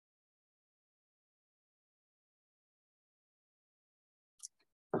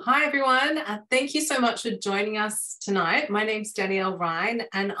Hi everyone, thank you so much for joining us tonight. My name's Jemilah Hallinan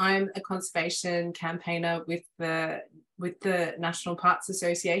and I'm a conservation campaigner with the National Parks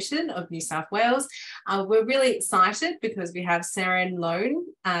Association of New South Wales. We're really excited because we have Sarah Lone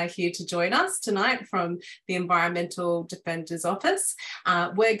here to join us tonight from the Environmental Defenders Office.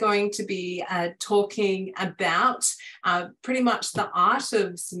 We're going to be talking about pretty much the art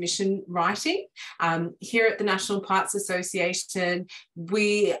of submission writing. Here at the National Parks Association,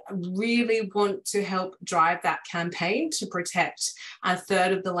 we really want to help drive that campaign to protect a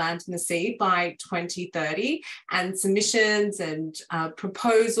third of the land and the sea by 2030, and submissions and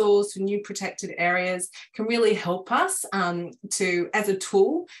proposals for new protected areas can really help us as a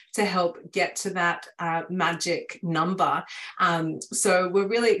tool to help get to that magic number. So we're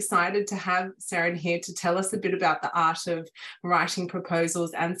really excited to have Sarah here to tell us a bit about the art of writing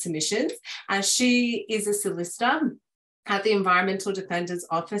proposals and submissions. She is a solicitor at the Environmental Defenders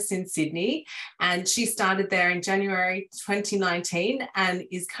Office in Sydney, and she started there in January 2019 and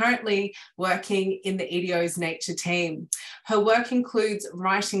is currently working in the EDO's nature team. Her work includes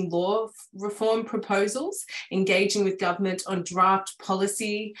writing law reform proposals, engaging with government on draft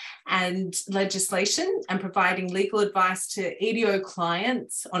policy and legislation, and providing legal advice to EDO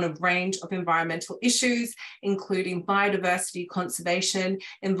clients on a range of environmental issues, including biodiversity conservation,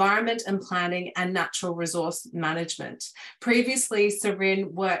 environment and planning, and natural resource management. Previously,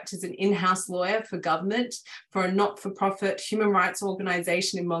 Sarin worked as an in-house lawyer for government for a not-for-profit human rights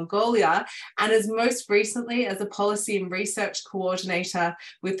organisation in Mongolia, and as most recently as a policy and research coordinator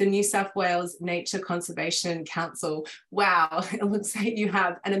with the New South Wales Nature Conservation Council. Wow, it looks like you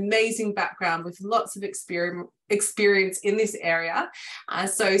have an amazing background with lots of experience in this area.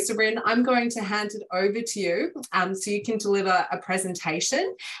 So Sarin, I'm going to hand it over to you so you can deliver a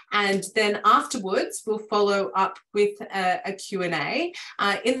presentation, and then afterwards we'll follow up with a Q&A.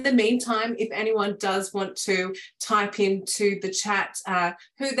 In the meantime, if anyone does want to type into the chat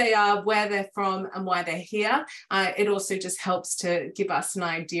who they are, where they're from and why they're here, it also just helps to give us an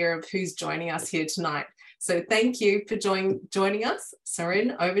idea of who's joining us here tonight. So thank you for joining us.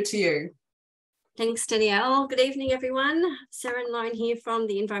 Sarin, over to you. Thanks, Danielle. Good evening, everyone. Sarah Lone here from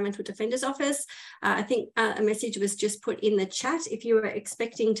the Environmental Defenders Office. I think a message was just put in the chat. If you were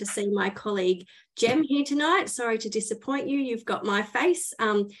expecting to see my colleague Jem here tonight, sorry to disappoint you. You've got my face.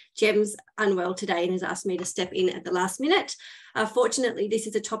 Jem's unwell today and has asked me to step in at the last minute. Fortunately, this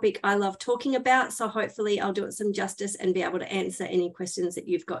is a topic I love talking about, so hopefully I'll do it some justice and be able to answer any questions that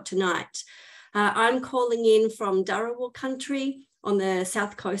you've got tonight. I'm calling in from Dharawal country on the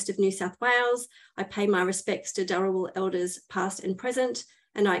south coast of New South Wales. I pay my respects to Dharawal elders past and present,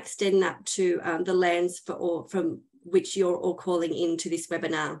 and I extend that to the lands from which you're all calling into this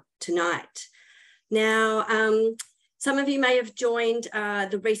webinar tonight. Now, some of you may have joined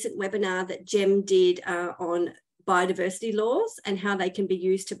the recent webinar that Jem did on biodiversity laws and how they can be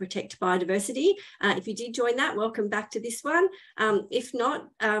used to protect biodiversity. If you did join that, welcome back to this one. If not,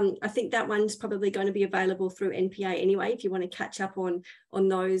 I think that one's probably going to be available through NPA anyway, if you want to catch up on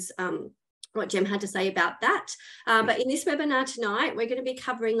those, what Jem had to say about that. But in this webinar tonight, we're going to be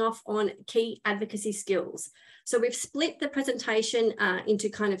covering off on key advocacy skills. So we've split the presentation into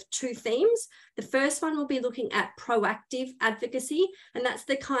kind of two themes. The first one will be looking at proactive advocacy, and that's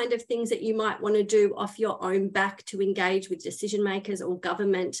the kind of things that you might want to do off your own back to engage with decision makers or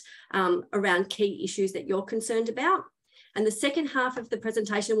government around key issues that you're concerned about. And the second half of the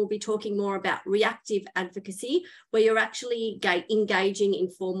presentation will be talking more about reactive advocacy, where you're actually engaging in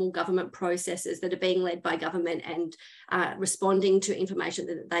formal government processes that are being led by government and responding to information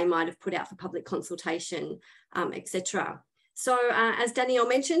that they might have put out for public consultation, etc. So as Danielle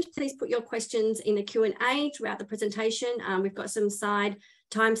mentioned, please put your questions in the Q&A throughout the presentation. We've got some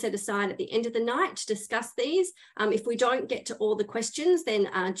time set aside at the end of the night to discuss these. If we don't get to all the questions, then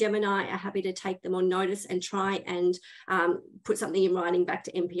Jem and I are happy to take them on notice and try and put something in writing back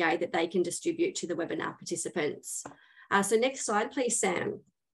to NPA that they can distribute to the webinar participants. So next slide, please, Sam.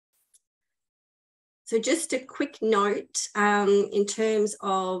 So just a quick note in terms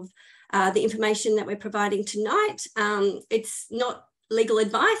of the information that we're providing tonight. It's not legal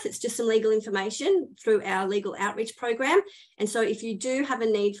advice, it's just some legal information through our legal outreach program. And so if you do have a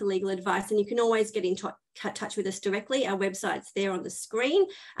need for legal advice, then you can always get in touch with us directly. Our website's there on the screen,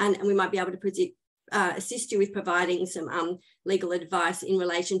 and we might be able to assist you with providing some legal advice in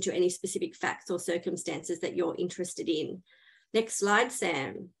relation to any specific facts or circumstances that you're interested in. Next slide,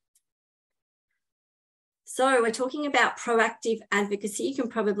 Sam. So we're talking about proactive advocacy. You can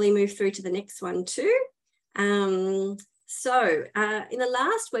probably move through to the next one too. So in the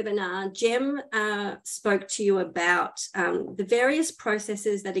last webinar, Jem spoke to you about the various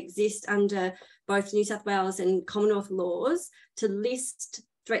processes that exist under both New South Wales and Commonwealth laws to list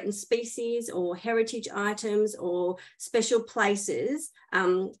threatened species or heritage items or special places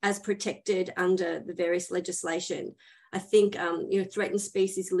as protected under the various legislation. I think threatened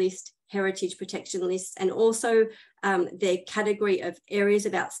species list, heritage protection lists, and also their category of areas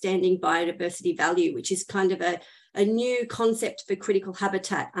of outstanding biodiversity value, which is kind of a new concept for critical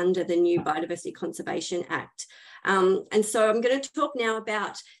habitat under the new Biodiversity Conservation Act. And so I'm going to talk now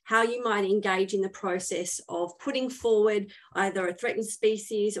about how you might engage in the process of putting forward either a threatened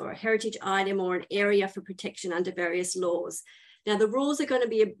species or a heritage item or an area for protection under various laws. Now, the rules are going to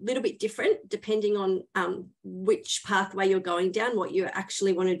be a little bit different depending on which pathway you're going down, what you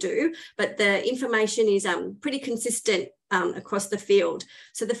actually want to do, but the information is pretty consistent across the field.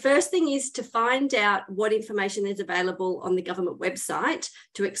 So the first thing is to find out what information is available on the government website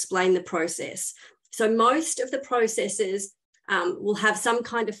to explain the process. So most of the processes will have some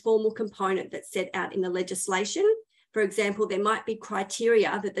kind of formal component that's set out in the legislation. For example, there might be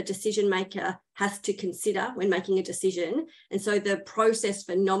criteria that the decision maker has to consider when making a decision. And so the process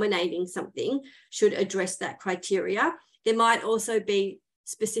for nominating something should address that criteria. There might also be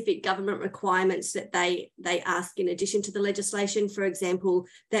specific government requirements that they ask in addition to the legislation. For example,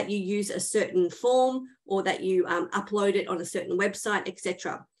 that you use a certain form or that you upload it on a certain website,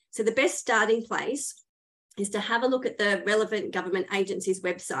 etc. So the best starting place is to have a look at the relevant government agency's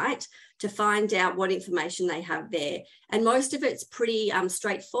website to find out what information they have there. And most of it's pretty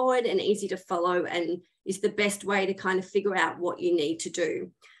straightforward and easy to follow and is the best way to kind of figure out what you need to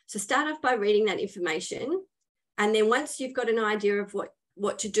do. So start off by reading that information. And then once you've got an idea of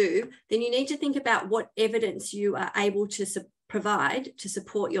what to do, then you need to think about what evidence you are able to provide to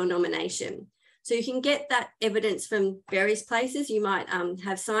support your nomination. So you can get that evidence from various places. You might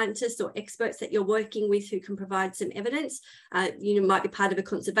have scientists or experts that you're working with who can provide some evidence. You might be part of a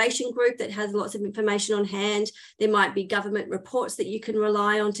conservation group that has lots of information on hand. There might be government reports that you can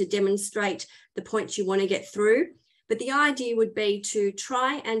rely on to demonstrate the points you want to get through. But the idea would be to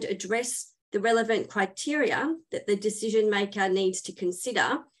try and address the relevant criteria that the decision maker needs to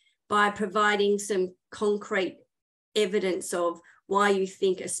consider by providing some concrete evidence of why you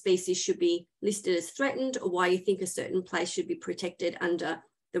think a species should be listed as threatened or why you think a certain place should be protected under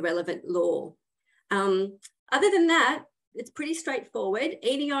the relevant law. Other than that, it's pretty straightforward.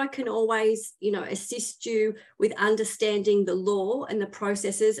 EDO can always, assist you with understanding the law and the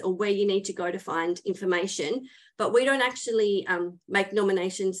processes or where you need to go to find information, but we don't actually make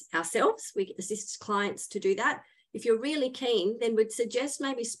nominations ourselves. We assist clients to do that. If you're really keen, then we'd suggest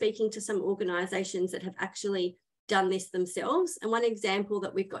maybe speaking to some organisations that have actually done this themselves. And one example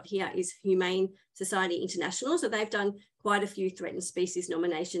that we've got here is Humane Society International. So they've done quite a few threatened species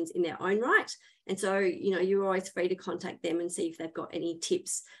nominations in their own right. And so, you're always free to contact them and see if they've got any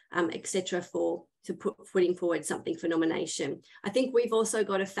tips, etc. putting forward something for nomination. I think we've also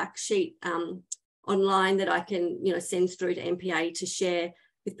got a fact sheet online that I can, send through to MPA to share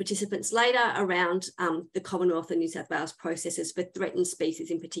with participants later around the Commonwealth and New South Wales processes for threatened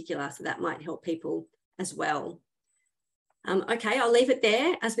species in particular. So that might help people as well. Okay, I'll leave it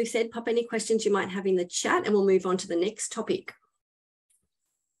there. As we said, pop any questions you might have in the chat and we'll move on to the next topic.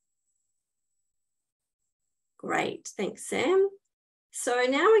 Great, thanks, Sam. So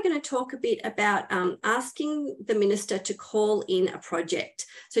now we're going to talk a bit about asking the minister to call in a project.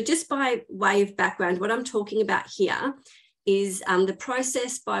 So just by way of background, what I'm talking about here is the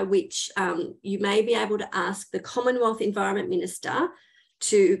process by which you may be able to ask the Commonwealth Environment Minister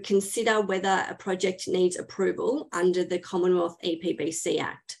to consider whether a project needs approval under the Commonwealth EPBC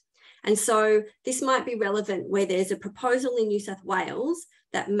Act. And so this might be relevant where there's a proposal in New South Wales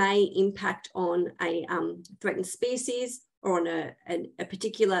that may impact on a threatened species or on a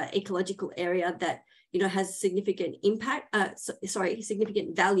particular ecological area that has significant impact,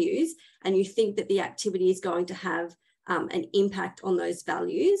 significant values, and you think that the activity is going to have an impact on those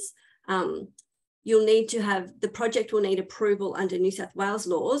values. You'll need to have, the project will need approval under New South Wales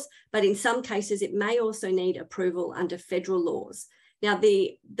laws, but in some cases it may also need approval under federal laws. Now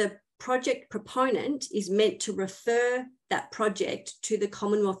the project proponent is meant to refer that project to the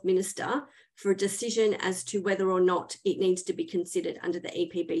Commonwealth Minister for a decision as to whether or not it needs to be considered under the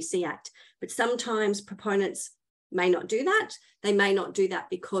EPBC Act. But sometimes proponents may not do that. They may not do that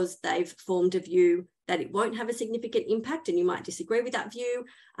because they've formed a view that it won't have a significant impact, and you might disagree with that view.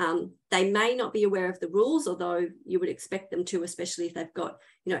 They may not be aware of the rules, although you would expect them to, especially if they've got,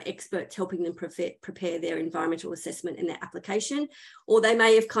 you know, experts helping them prepare their environmental assessment and their application. Or they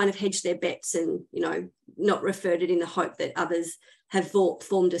may have kind of hedged their bets and, you know, not referred it in the hope that others have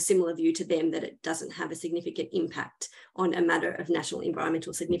formed a similar view to them that it doesn't have a significant impact on a matter of national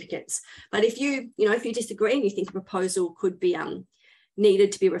environmental significance. But if you disagree and you think a proposal could be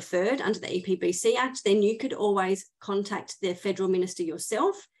needed to be referred under the EPBC Act, then you could always contact the federal minister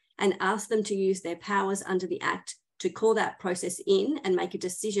yourself and ask them to use their powers under the Act to call that process in and make a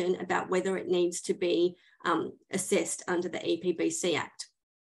decision about whether it needs to be assessed under the EPBC Act.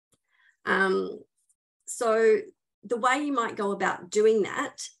 So the way you might go about doing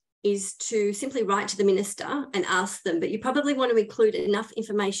that is to simply write to the minister and ask them, but you probably want to include enough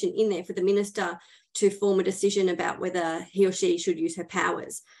information in there for the minister to form a decision about whether he or she should use her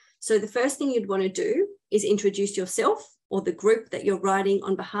powers. So the first thing you'd want to do is introduce yourself or the group that you're writing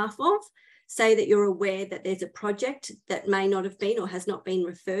on behalf of. Say that you're aware that there's a project that may not have been or has not been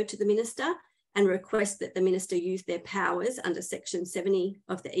referred to the minister, and request that the minister use their powers under Section 70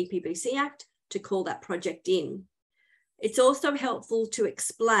 of the EPBC Act to call that project in. It's also helpful to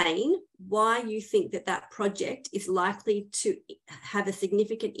explain why you think that that project is likely to have a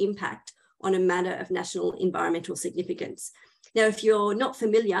significant impact on a matter of national environmental significance. Now, if you're not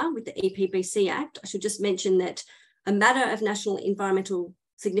familiar with the EPBC Act, I should just mention that a matter of national environmental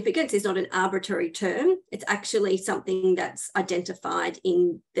significance is not an arbitrary term. It's actually something that's identified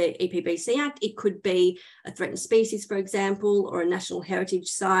in the EPBC Act. It could be a threatened species, for example, or a national heritage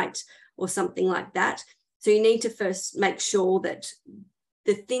site or something like that. So you need to first make sure that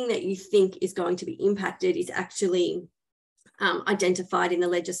the thing that you think is going to be impacted is actually identified in the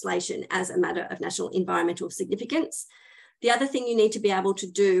legislation as a matter of national environmental significance. The other thing you need to be able to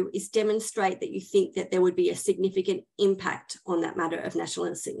do is demonstrate that you think that there would be a significant impact on that matter of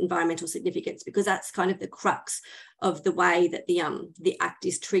national environmental significance, because that's kind of the crux of the way that the Act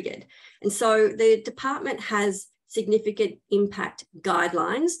is triggered. And so the department has significant impact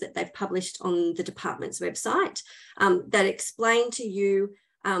guidelines that they've published on the department's website that explain to you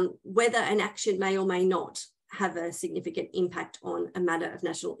whether an action may or may not have a significant impact on a matter of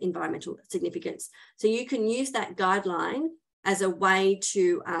national environmental significance. So you can use that guideline as a way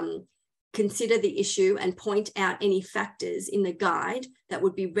to consider the issue and point out any factors in the guide that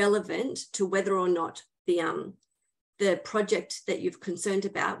would be relevant to whether or not the project that you've concerned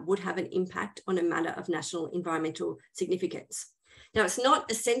about would have an impact on a matter of national environmental significance. Now, it's not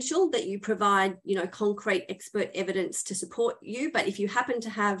essential that you provide, concrete expert evidence to support you, but if you happen to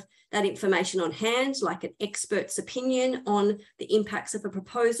have that information on hand, like an expert's opinion on the impacts of a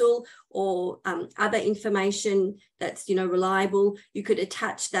proposal or other information that's, reliable, you could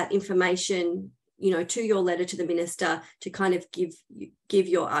attach that information, to your letter to the minister to kind of give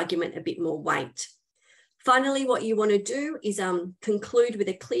your argument a bit more weight. Finally, what you want to do is conclude with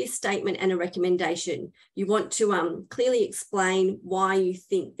a clear statement and a recommendation. You want to clearly explain why you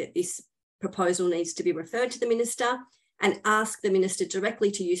think that this proposal needs to be referred to the minister and ask the minister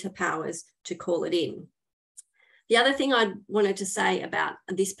directly to use her powers to call it in. The other thing I wanted to say about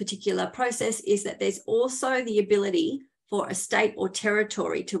this particular process is that there's also the ability for a state or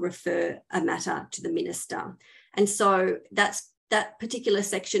territory to refer a matter to the minister. And so that particular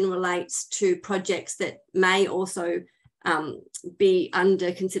section relates to projects that may also be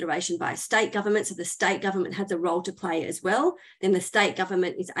under consideration by a state government. So the state government has a role to play as well. Then the state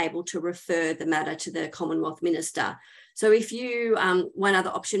government is able to refer the matter to the Commonwealth Minister. So if you, one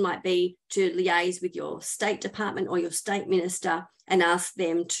other option might be to liaise with your state department or your state minister and ask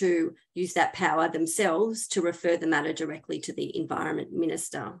them to use that power themselves to refer the matter directly to the Environment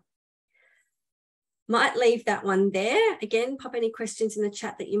Minister. Might leave that one there. Again, pop any questions in the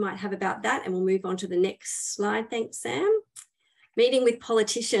chat that you might have about that, and we'll move on to the next slide. Thanks, Sam. Meeting with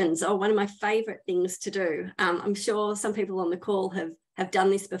politicians, one of my favourite things to do. I'm sure some people on the call have done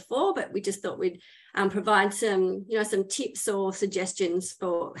this before, but we just thought we'd provide some tips or suggestions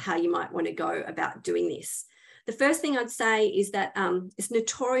for how you might want to go about doing this. The first thing I'd say is that it's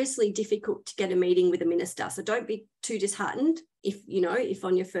notoriously difficult to get a meeting with a minister. So don't be too disheartened if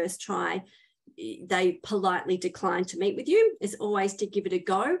on your first try they politely decline to meet with you. It's always to give it a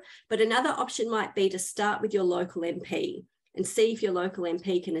go. But another option might be to start with your local MP and see if your local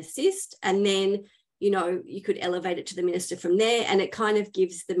MP can assist. And then, you could elevate it to the minister from there. And it kind of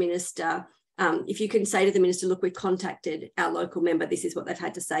gives the minister, if you can say to the minister, look, we've contacted our local member, this is what they've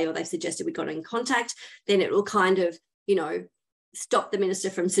had to say, or they've suggested we got in contact, then it will kind of, stop the minister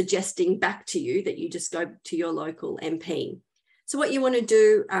from suggesting back to you that you just go to your local MP. So what you want to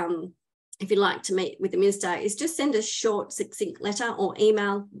do if you'd like to meet with the minister, is just send a short, succinct letter or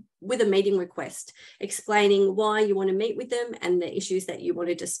email with a meeting request explaining why you want to meet with them and the issues that you want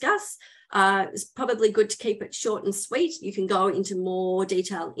to discuss. It's probably good to keep it short and sweet. You can go into more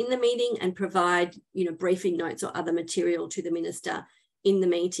detail in the meeting and provide, briefing notes or other material to the minister in the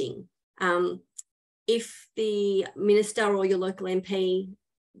meeting. If the minister or your local MP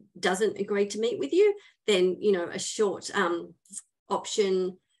doesn't agree to meet with you, then, a short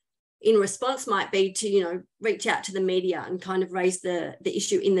option in response might be to, reach out to the media and kind of raise the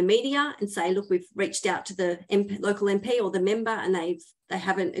issue in the media and say, look, we've reached out to the local MP or the member and they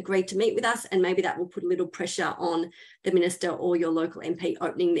haven't agreed to meet with us, and maybe that will put a little pressure on the minister or your local MP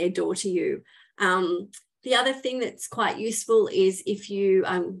opening their door to you. The other thing that's quite useful is if you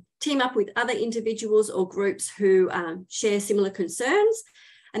team up with other individuals or groups who share similar concerns,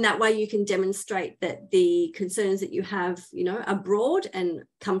 and that way you can demonstrate that the concerns that you have, are broad and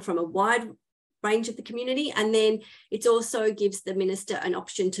come from a wide range of the community. And then it also gives the minister an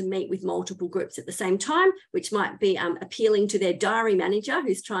option to meet with multiple groups at the same time, which might be appealing to their diary manager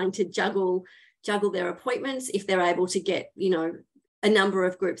who's trying to juggle their appointments, if they're able to get, a number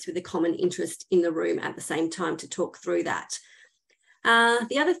of groups with a common interest in the room at the same time to talk through that.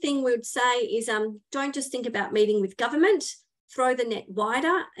 The other thing we would say is don't just think about meeting with government. Throw the net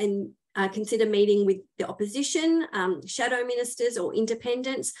wider and consider meeting with the opposition, shadow ministers or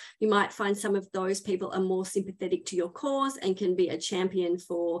independents. You might find some of those people are more sympathetic to your cause and can be a champion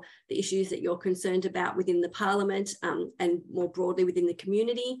for the issues that you're concerned about within the parliament and more broadly within the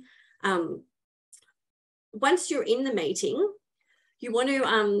community. Once you're in the meeting, you want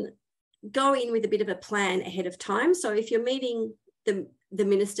to go in with a bit of a plan ahead of time. So if you're meeting the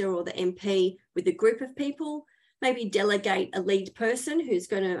minister or the MP with a group of people, maybe delegate a lead person who's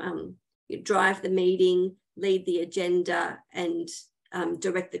going to drive the meeting, lead the agenda, and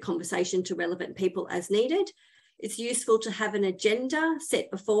direct the conversation to relevant people as needed. It's useful to have an agenda set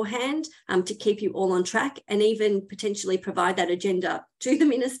beforehand to keep you all on track, and even potentially provide that agenda to the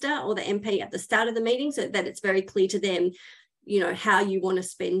minister or the MP at the start of the meeting so that it's very clear to them, how you want to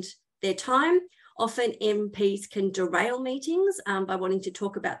spend their time. Often MPs can derail meetings by wanting to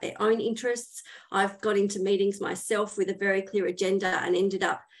talk about their own interests. I've got into meetings myself with a very clear agenda and ended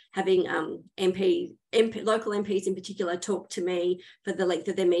up having local MPs in particular talk to me for the length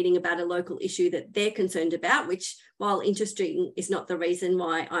of their meeting about a local issue that they're concerned about, which, while interesting, is not the reason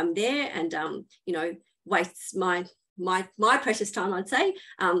why I'm there, and wastes my precious time, I'd say.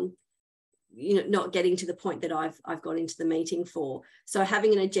 Not getting to the point that I've got into the meeting for. So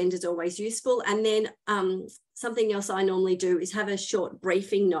having an agenda is always useful. And then something else I normally do is have a short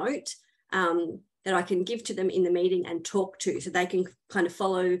briefing note that I can give to them in the meeting and talk to, so they can kind of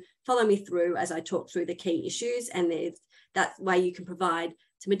follow me through as I talk through the key issues. And that way you can provide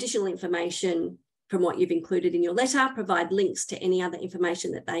some additional information from what you've included in your letter, provide links to any other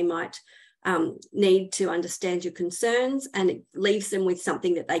information that they might need to understand your concerns, and it leaves them with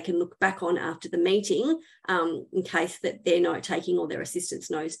something that they can look back on after the meeting in case that their note-taking or their assistant's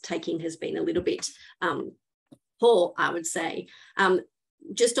note-taking has been a little bit poor, I would say.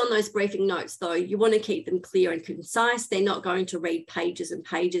 Just on those briefing notes, though, you want to keep them clear and concise. They're not going to read pages and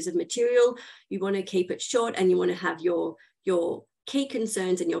pages of material. You want to keep it short, and you want to have your key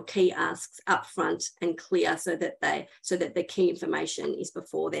concerns and your key asks up front and clear so that the key information is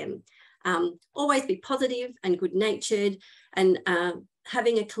before them. Always be positive and good-natured, and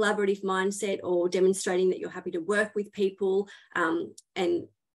having a collaborative mindset or demonstrating that you're happy to work with people, and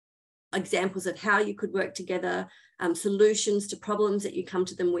examples of how you could work together, solutions to problems that you come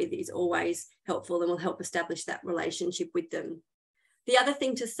to them with is always helpful and will help establish that relationship with them. The other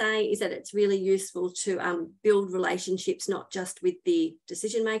thing to say is that it's really useful to build relationships not just with the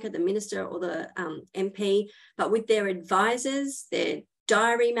decision maker, the minister or the MP, but with their advisors, their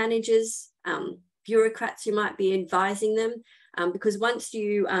diary managers, bureaucrats who might be advising them, because once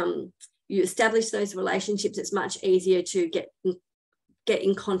you establish those relationships, it's much easier to get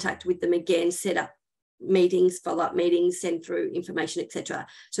in contact with them again, set up meetings, follow-up meetings, send through information, etc.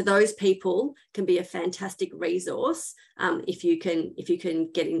 So those people can be a fantastic resource if you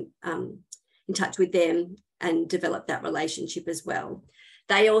can get in touch with them and develop that relationship as well.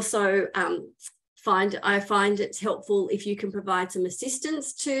 They also I find it's helpful if you can provide some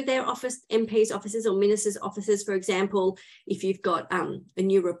assistance to their office, MPs' offices or ministers' offices. For example, if you've got a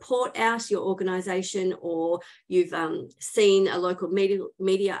new report out, your organisation, or you've seen a local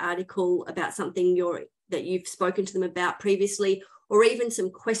media article about something that you've spoken to them about previously, or even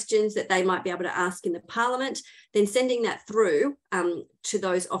some questions that they might be able to ask in the parliament, then sending that through to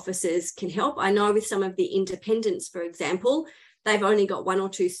those offices can help. I know with some of the independents, for example, they've only got 1 or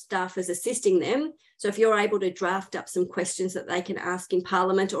 2 staffers assisting them. So if you're able to draft up some questions that they can ask in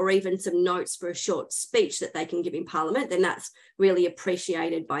Parliament, or even some notes for a short speech that they can give in Parliament, then that's really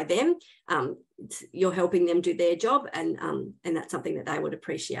appreciated by them. You're helping them do their job, and that's something that they would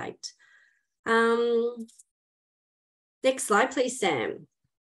appreciate. Next slide, please, Sam.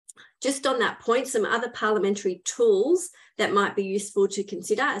 Just on that point, some other parliamentary tools that might be useful to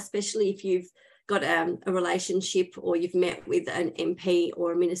consider, especially if you've got a relationship or you've met with an MP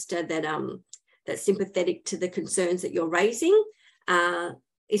or a minister that's sympathetic to the concerns that you're raising,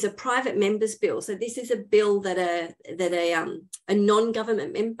 is a private member's bill. So this is a bill that a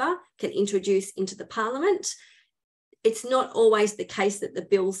non-government member can introduce into the Parliament. It's not always the case that the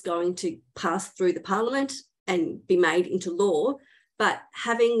bill's going to pass through the Parliament and be made into law, but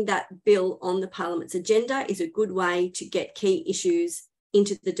having that bill on the Parliament's agenda is a good way to get key issues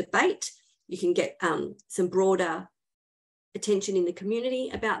into the debate. You can get some broader attention in the community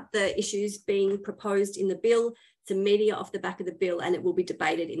about the issues being proposed in the bill, some media off the back of the bill, and it will be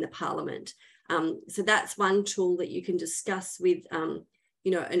debated in the Parliament. So that's one tool that you can discuss with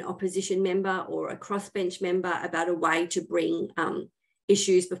an opposition member or a crossbench member about a way to bring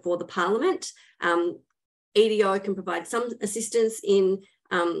issues before the Parliament. EDO can provide some assistance in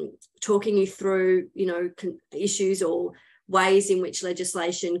talking you through, issues or ways in which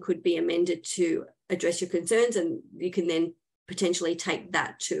legislation could be amended to address your concerns, and you can then potentially take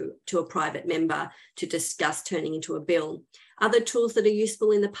that to a private member to discuss turning into a bill. Other tools that are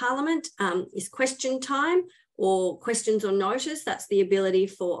useful in the Parliament is question time or questions on notice. That's the ability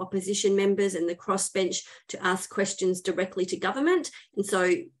for opposition members and the crossbench to ask questions directly to government. And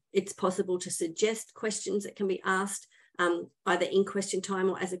so it's possible to suggest questions that can be asked either in question time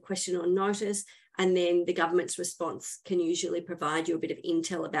or as a question on notice. And then the government's response can usually provide you a bit of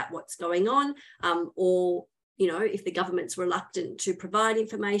intel about what's going on, or if the government's reluctant to provide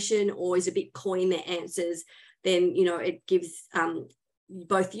information or is a bit coy in their answers, then, it gives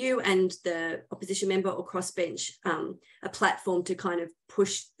both you and the opposition member or crossbench a platform to kind of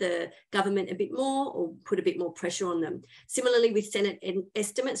push the government a bit more or put a bit more pressure on them. Similarly with Senate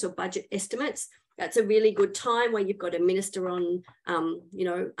estimates or budget estimates, that's a really good time where you've got a minister on,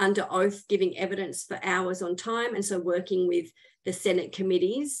 under oath giving evidence for hours on time. And so working with the Senate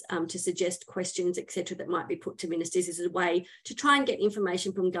committees to suggest questions, etc., that might be put to ministers is a way to try and get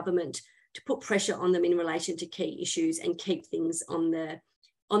information from government to put pressure on them in relation to key issues and keep things on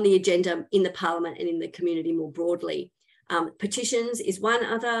the agenda in the Parliament and in the community more broadly. Petitions is one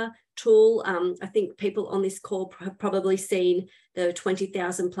other tool. I think people on this call have probably seen the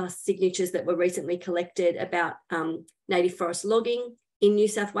 20,000 plus signatures that were recently collected about native forest logging in New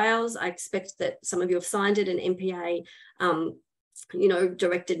South Wales. I expect that some of you have signed it, and MPA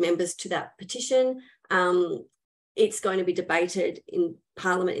directed members to that petition. It's going to be debated in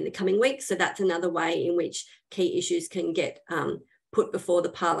Parliament in the coming weeks. So that's another way in which key issues can get put before the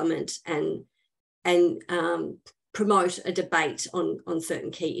Parliament and promote a debate on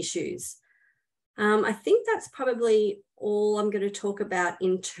certain key issues. I think that's probably all I'm going to talk about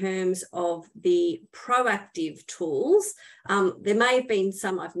in terms of the proactive tools. There may have been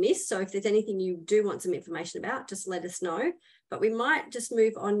some I've missed, so if there's anything you do want some information about, just let us know. But we might just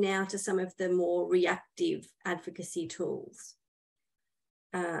move on now to some of the more reactive advocacy tools.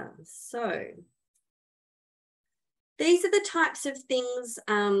 So these are the types of things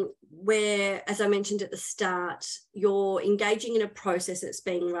where, as I mentioned at the start, you're engaging in a process that's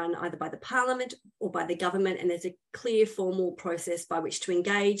being run either by the Parliament or by the government, and there's a clear formal process by which to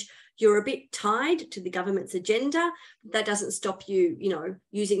engage. You're a bit tied to the government's agenda. That doesn't stop you,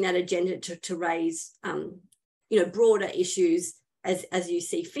 using that agenda to raise, broader issues as you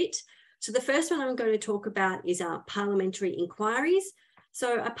see fit. So the first one I'm going to talk about is our parliamentary inquiries.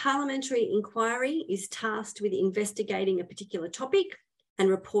 So a parliamentary inquiry is tasked with investigating a particular topic and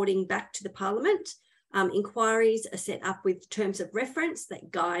reporting back to the Parliament. Inquiries are set up with terms of reference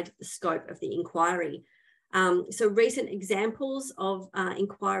that guide the scope of the inquiry. So recent examples of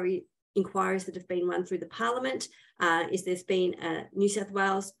inquiries that have been run through the Parliament is there's been a New South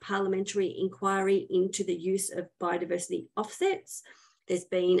Wales parliamentary inquiry into the use of biodiversity offsets. There's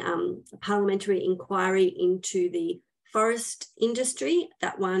been a parliamentary inquiry into the forest industry.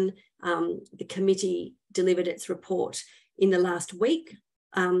 That one, the committee delivered its report in the last week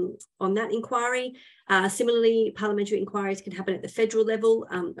on that inquiry. Similarly, parliamentary inquiries can happen at the federal level.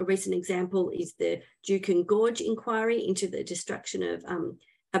 A recent example is the Dukin Gorge inquiry into the destruction of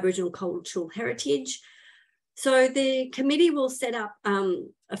Aboriginal cultural heritage. So the committee will set up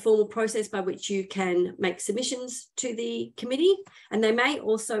a formal process by which you can make submissions to the committee, and they may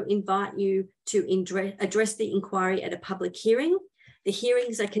also invite you to address the inquiry at a public hearing. The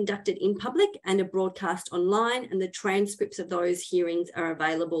hearings are conducted in public and are broadcast online, and the transcripts of those hearings are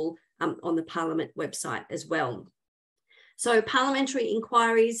available on the Parliament website as well. So parliamentary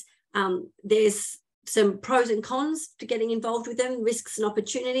inquiries, there's some pros and cons to getting involved with them, risks and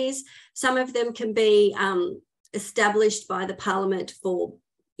opportunities. Some of them can be established by the Parliament for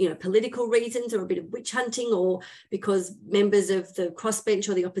political reasons or a bit of witch hunting, or because members of the crossbench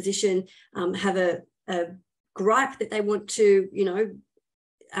or the opposition have a gripe that they want to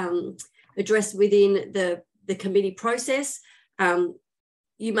address within the committee process.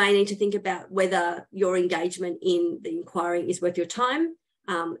 You may need to think about whether your engagement in the inquiry is worth your time,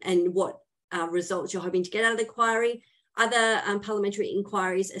 and what results you're hoping to get out of the inquiry. Other parliamentary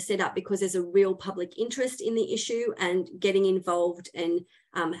inquiries are set up because there's a real public interest in the issue, and getting involved and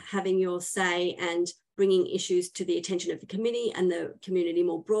having your say and bringing issues to the attention of the committee and the community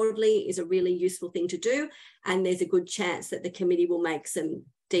more broadly is a really useful thing to do. And there's a good chance that the committee will make some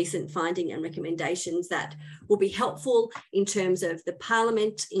decent finding and recommendations that will be helpful in terms of the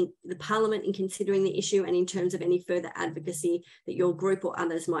Parliament in considering the issue, and in terms of any further advocacy that your group or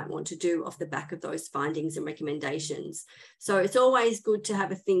others might want to do off the back of those findings and recommendations. So it's always good to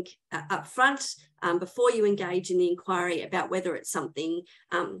have a think up front before you engage in the inquiry about whether it's something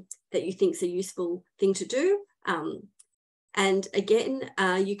that you think is a useful thing to do. And again,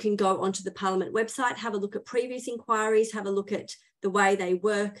 you can go onto the Parliament website, have a look at previous inquiries, have a look at the way they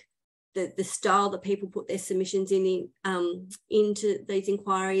work, the style that people put their submissions into these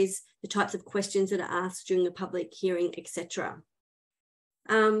inquiries, the types of questions that are asked during a public hearing, etc.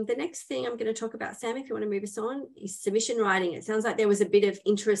 The next thing I'm going to talk about, Sam, if you want to move us on, is submission writing. It sounds like there was a bit of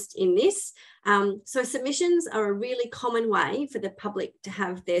interest in this. So submissions are a really common way for the public to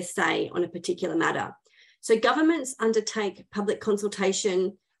have their say on a particular matter. So governments undertake public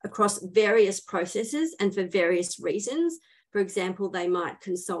consultation across various processes and for various reasons. For example, they might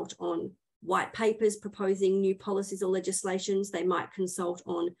consult on white papers proposing new policies or legislations. They might consult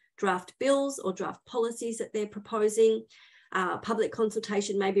on draft bills or draft policies that they're proposing. Public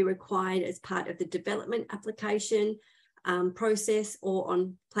consultation may be required as part of the development application process, or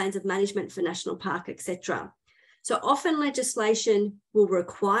on plans of management for national park, etc. So often legislation will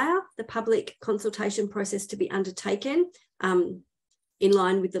require the public consultation process to be undertaken in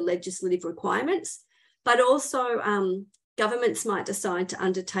line with the legislative requirements, but also governments might decide to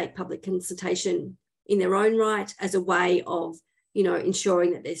undertake public consultation in their own right as a way of,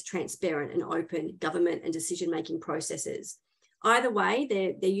 ensuring that there's transparent and open government and decision-making processes. Either way,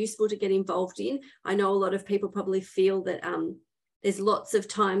 they're useful to get involved in. I know a lot of people probably feel that there's lots of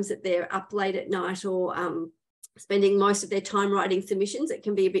times that they're up late at night or spending most of their time writing submissions. It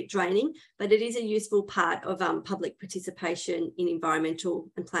can be a bit draining, but it is a useful part of public participation in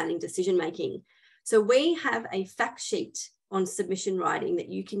environmental and planning decision-making. So we have a fact sheet on submission writing that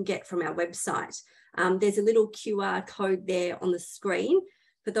you can get from our website. There's a little QR code there on the screen.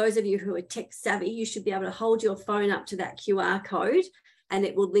 For those of you who are tech savvy, you should be able to hold your phone up to that QR code, and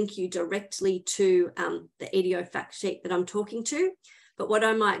it will link you directly to the EDO fact sheet that I'm talking to. But what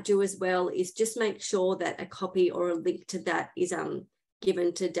I might do as well is just make sure that a copy or a link to that is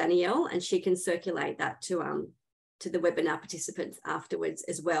given to Danielle, and she can circulate that to the webinar participants afterwards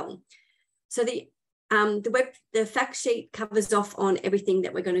as well. So the fact sheet covers off on everything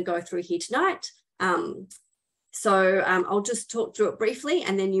that we're going to go through here tonight. I'll just talk through it briefly,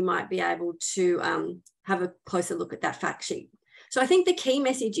 and then you might be able to have a closer look at that fact sheet. So I think the key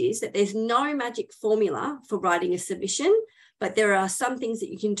message is that there's no magic formula for writing a submission, but there are some things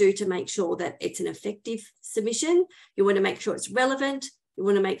that you can do to make sure that it's an effective submission. You want to make sure it's relevant. You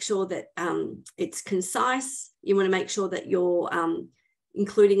want to make sure that it's concise. You want to make sure that you're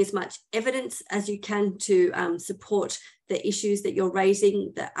including as much evidence as you can to support the issues that you're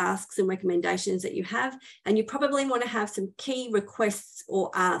raising, the asks and recommendations that you have. And you probably want to have some key requests or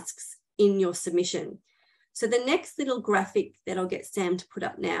asks in your submission. So the next little graphic that I'll get Sam to put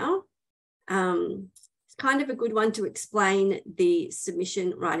up now, it's kind of a good one to explain the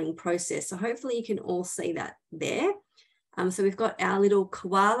submission writing process. So hopefully you can all see that there. So we've got our little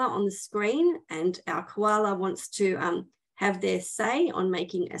koala on the screen, and our koala wants to have their say on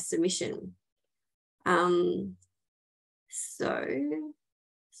making a submission. Sorry,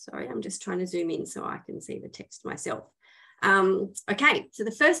 I'm just trying to zoom in so I can see the text myself. Okay, so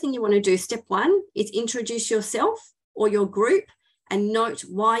the first thing you want to do, step one, is introduce yourself or your group and note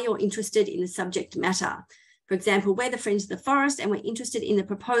why you're interested in the subject matter. For example, we're the Friends of the Forest and we're interested in the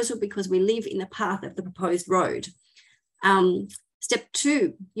proposal because we live in the path of the proposed road. Step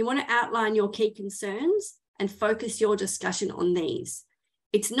 2, you want to outline your key concerns and focus your discussion on these.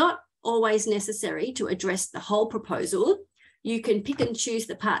 It's not always necessary to address the whole proposal. You can pick and choose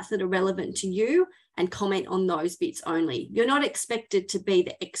the parts that are relevant to you and comment on those bits only. You're not expected to be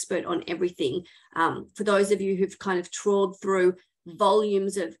the expert on everything. For those of you who've kind of trawled through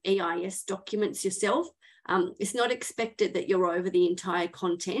volumes of EIS documents yourself, it's not expected that you're over the entire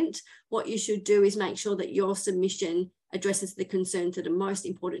content. What you should do is make sure that your submission addresses the concerns that are most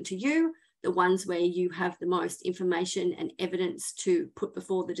important to you, the ones where you have the most information and evidence to put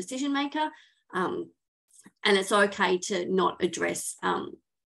before the decision maker. And it's okay to not address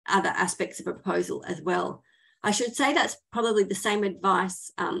other aspects of a proposal as well. I should say that's probably the same advice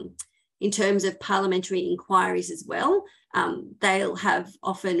in terms of parliamentary inquiries as well. They'll have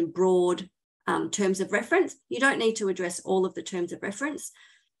often broad terms of reference. You don't need to address all of the terms of reference.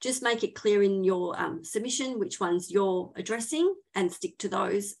 Just make it clear in your submission which ones you're addressing and stick to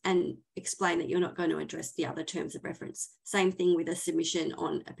those, and explain that you're not going to address the other terms of reference. Same thing with a submission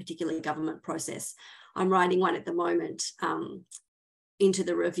on a particular government process. I'm writing one at the moment into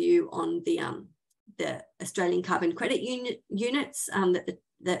the review on the Australian carbon credit units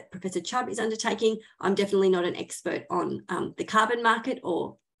that Professor Chubb is undertaking. I'm definitely not an expert on the carbon market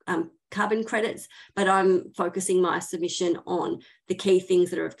or carbon credits, but I'm focusing my submission on the key things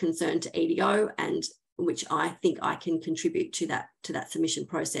that are of concern to EDO and which I think I can contribute to that submission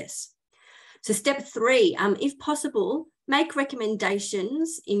process. So step 3, if possible, make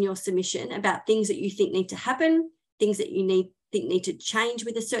recommendations in your submission about things that you think need to happen, things that you think need to change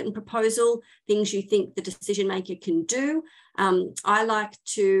with a certain proposal, things you think the decision maker can do. I like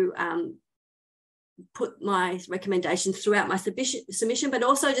to put my recommendations throughout my submission, but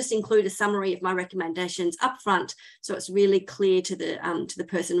also just include a summary of my recommendations up front, so it's really clear to the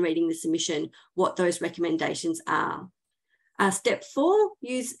person reading the submission what those recommendations are. Step 4,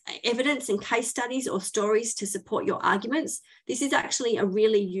 use evidence and case studies or stories to support your arguments. This is actually a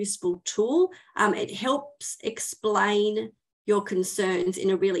really useful tool. It helps explain your concerns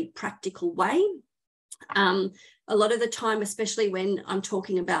in a really practical way. A lot of the time, especially when I'm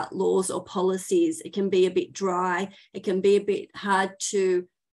talking about laws or policies, it can be a bit dry. It can be a bit hard to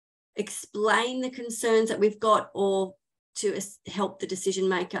explain the concerns that we've got, or to help the decision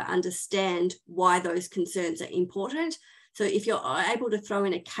maker understand why those concerns are important. So if you're able to throw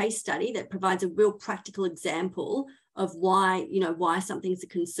in a case study that provides a real practical example of why something's a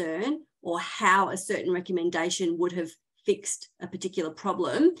concern, or how a certain recommendation would have fixed a particular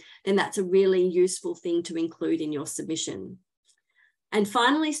problem, then that's a really useful thing to include in your submission. And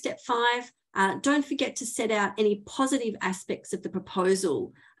finally, step 5, don't forget to set out any positive aspects of the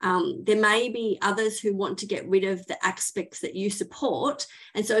proposal. There may be others who want to get rid of the aspects that you support.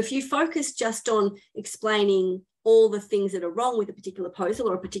 And so if you focus just on explaining all the things that are wrong with a particular proposal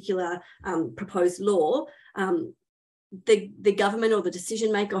or a particular proposed law, the government or the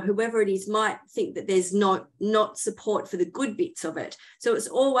decision maker or whoever it is might think that there's not support for the good bits of it. So it's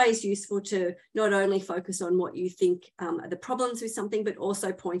always useful to not only focus on what you think are the problems with something, but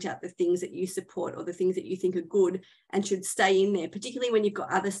also point out the things that you support or the things that you think are good and should stay in there, particularly when you've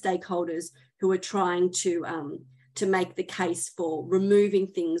got other stakeholders who are trying to make the case for removing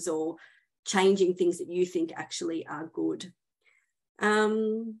things or changing things that you think actually are good.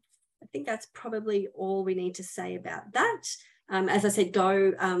 I think that's probably all we need to say about that. As I said,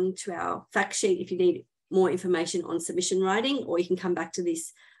 go to our fact sheet if you need more information on submission writing, or you can come back to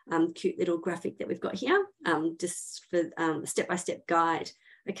this cute little graphic that we've got here, just for a step-by-step guide.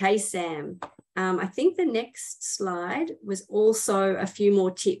 Okay, Sam, I think the next slide was also a few more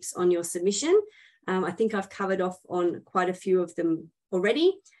tips on your submission. I think I've covered off on quite a few of them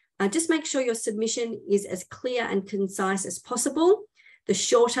already. Just make sure your submission is as clear and concise as possible. The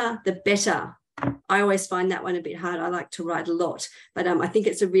shorter, the better. I always find that one a bit hard. I like to write a lot, but I think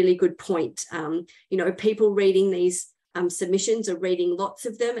it's a really good point. People reading these submissions are reading lots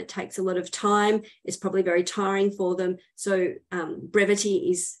of them. It takes a lot of time. It's probably very tiring for them. So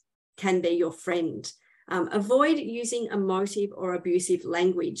brevity can be your friend. Avoid using emotive or abusive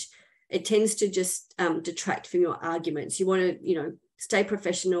language. It tends to just detract from your arguments. You want to, stay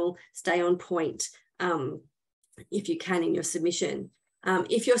professional, stay on point if you can in your submission.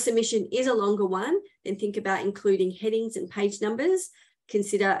 If your submission is a longer one, then think about including headings and page numbers.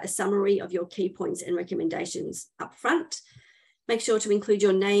 Consider a summary of your key points and recommendations up front. Make sure to include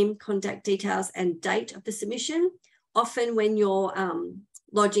your name, contact details, and date of the submission. Often when you're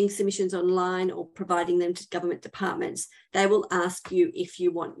lodging submissions online or providing them to government departments, they will ask you if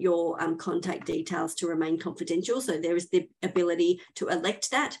you want your contact details to remain confidential. So there is the ability to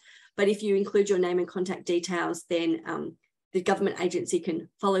elect that. But if you include your name and contact details, then the government agency can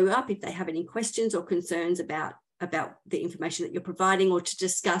follow up if they have any questions or concerns about the information that you're providing, or to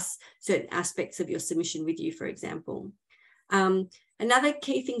discuss certain aspects of your submission with you, for example. Another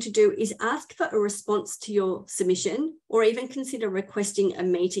key thing to do is ask for a response to your submission, or even consider requesting a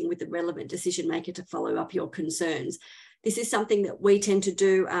meeting with the relevant decision maker to follow up your concerns. This is something that we tend to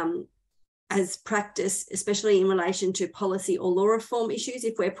do as practice, especially in relation to policy or law reform issues.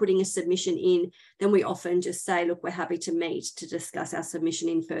 If we're putting a submission in, then we often just say, look, we're happy to meet to discuss our submission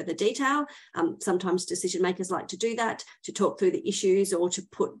in further detail. Sometimes decision makers like to do that, to talk through the issues or to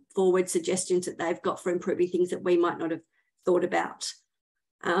put forward suggestions that they've got for improving things that we might not have thought about.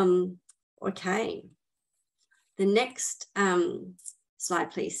 Okay, the next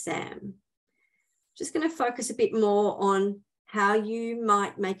slide, please, Sam. Just going to focus a bit more on how you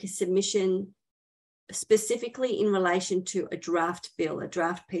might make a submission specifically in relation to a draft bill, a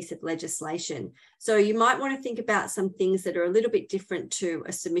draft piece of legislation. So you might want to think about some things that are a little bit different to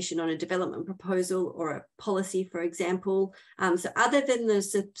a submission on a development proposal or a policy, for example. So other than the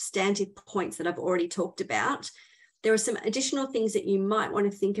substantive points that I've already talked about, there are some additional things that you might want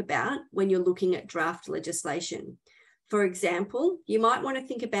to think about when you're looking at draft legislation. For example, you might want to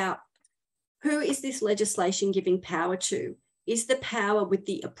think about, who is this legislation giving power to? Is the power with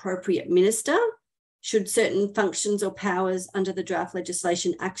the appropriate minister? Should certain functions or powers under the draft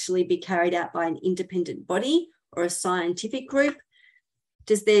legislation actually be carried out by an independent body or a scientific group?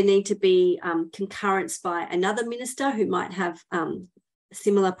 Does there need to be concurrence by another minister who might have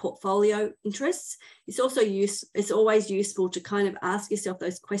similar portfolio interests? It's always useful to kind of ask yourself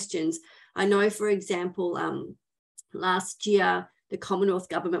those questions. I know, for example, last year, the Commonwealth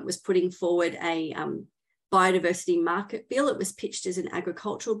government was putting forward a biodiversity market bill. It was pitched as an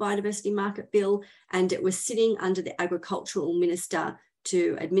agricultural biodiversity market bill, and it was sitting under the agricultural minister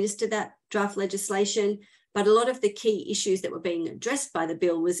to administer that draft legislation. But a lot of the key issues that were being addressed by the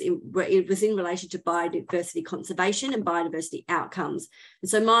bill was in relation to biodiversity conservation and biodiversity outcomes.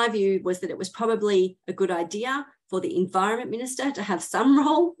 And so my view was that it was probably a good idea for the Environment Minister to have some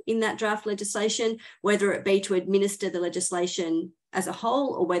role in that draft legislation, whether it be to administer the legislation as a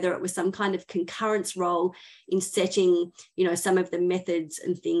whole, or whether it was some kind of concurrence role in setting, some of the methods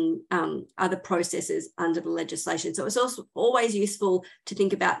and other processes under the legislation. So it's also always useful to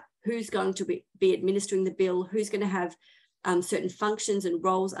think about who's going to be administering the bill, who's going to have certain functions and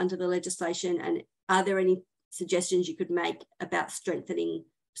roles under the legislation, and are there any suggestions you could make about strengthening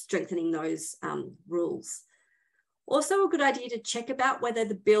those rules. Also, a good idea to check about whether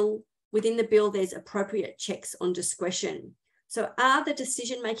within the bill there's appropriate checks on discretion. So are the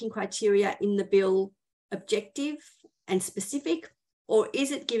decision-making criteria in the bill objective and specific, or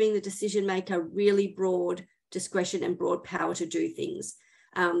is it giving the decision maker really broad discretion and broad power to do things?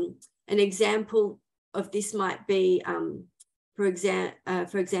 An example of this might be, for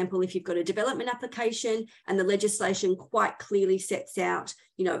example, if you've got a development application and the legislation quite clearly sets out,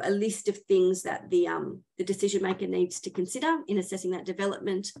 a list of things that the decision maker needs to consider in assessing that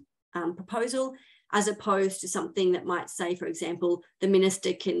development proposal, as opposed to something that might say, for example, the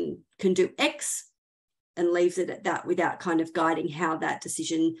minister can do X and leaves it at that without kind of guiding how that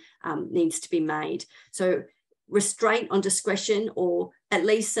decision needs to be made. So restraint on discretion, or at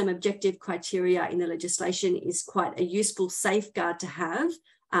least some objective criteria in the legislation, is quite a useful safeguard to have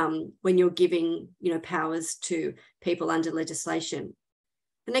when you're giving powers to people under legislation.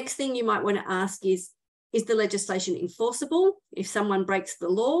 The next thing you might want to ask is the legislation enforceable? If someone breaks the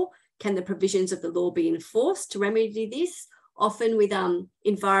law, can the provisions of the law be enforced to remedy this? Often with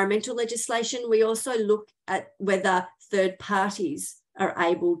environmental legislation, we also look at whether third parties are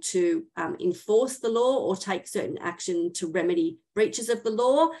able to enforce the law or take certain action to remedy breaches of the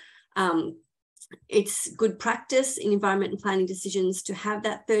law. It's good practice in environment and planning decisions to have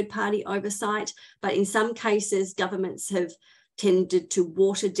that third party oversight, but in some cases, governments have tended to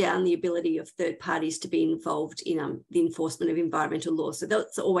water down the ability of third parties to be involved in the enforcement of environmental law. So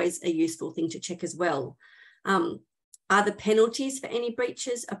that's always a useful thing to check as well. Are the penalties for any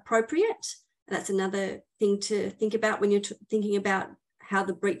breaches appropriate? That's another thing to think about when you're thinking about how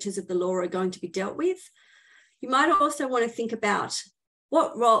the breaches of the law are going to be dealt with. You might also want to think about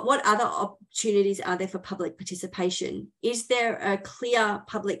what other opportunities are there for public participation? Is there a clear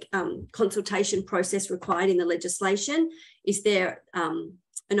public consultation process required in the legislation? Is there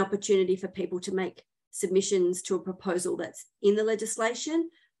an opportunity for people to make submissions to a proposal that's in the legislation?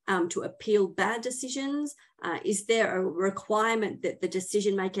 to appeal bad decisions? Is there a requirement that the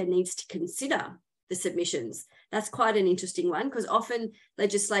decision maker needs to consider the submissions? That's quite an interesting one, because often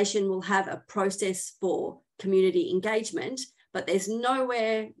legislation will have a process for community engagement, but there's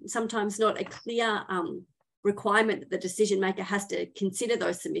nowhere, sometimes not a clear requirement that the decision maker has to consider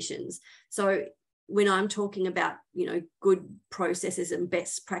those submissions. So when I'm talking about, good processes and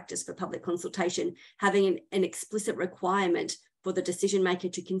best practice for public consultation, having an explicit requirement for the decision maker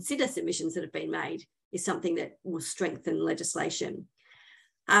to consider submissions that have been made is something that will strengthen legislation.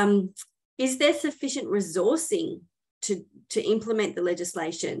 Is there sufficient resourcing to implement the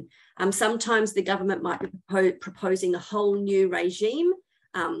legislation? Sometimes the government might be proposing a whole new regime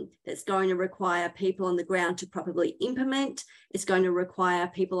that's going to require people on the ground to properly implement. It's going to require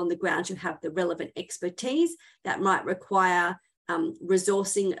people on the ground to have the relevant expertise. That might require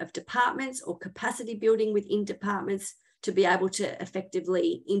resourcing of departments or capacity building within departments to be able to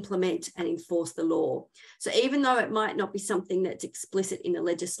effectively implement and enforce the law. So even though it might not be something that's explicit in the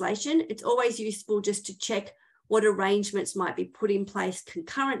legislation, it's always useful just to check what arrangements might be put in place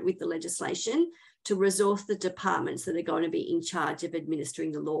concurrent with the legislation to resource the departments that are going to be in charge of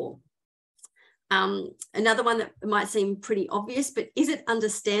administering the law. Another one that might seem pretty obvious, but is it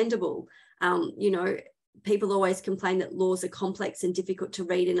understandable? People always complain that laws are complex and difficult to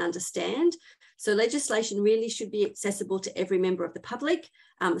read and understand. So legislation really should be accessible to every member of the public.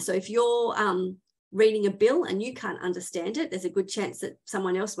 So if you're reading a bill and you can't understand it, there's a good chance that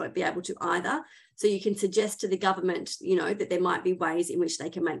someone else won't be able to either. So you can suggest to the government, that there might be ways in which they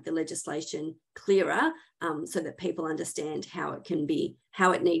can make the legislation clearer so that people understand how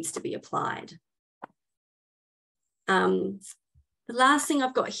it needs to be applied. The last thing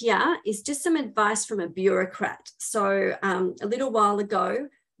I've got here is just some advice from a bureaucrat. So a little while ago,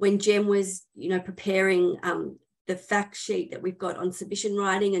 when Jem was, preparing the fact sheet that we've got on submission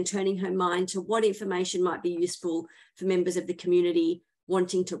writing and turning her mind to what information might be useful for members of the community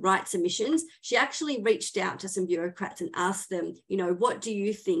wanting to write submissions, she actually reached out to some bureaucrats and asked them, what do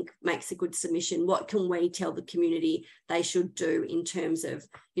you think makes a good submission? What can we tell the community they should do in terms of,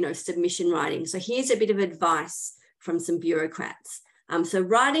 submission writing? So here's a bit of advice from some bureaucrats. So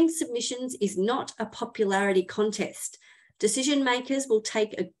writing submissions is not a popularity contest. Decision makers will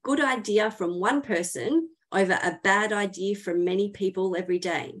take a good idea from one person over a bad idea from many people every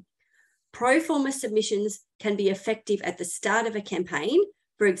day. Pro forma submissions can be effective at the start of a campaign.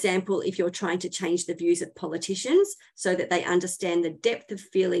 For example, if you're trying to change the views of politicians so that they understand the depth of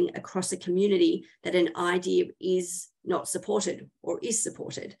feeling across a community that an idea is not supported or is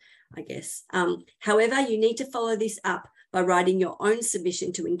supported, I guess. However, you need to follow this up by writing your own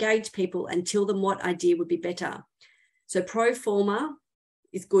submission to engage people and tell them what idea would be better. So pro forma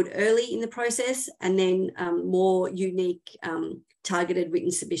is good early in the process, and then more unique targeted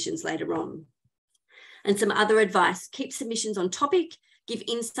written submissions later on. And some other advice: keep submissions on topic, give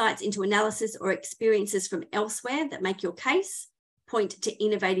insights into analysis or experiences from elsewhere that make your case, point to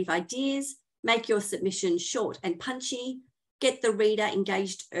innovative ideas, make your submission short and punchy, get the reader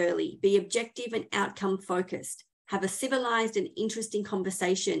engaged early, be objective and outcome focused, have a civilized and interesting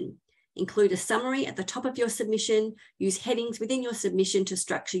conversation, include a summary at the top of your submission, use headings within your submission to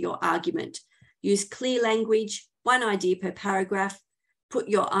structure your argument, use clear language, one idea per paragraph, put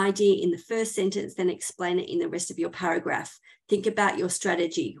your idea in the first sentence, then explain it in the rest of your paragraph. Think about your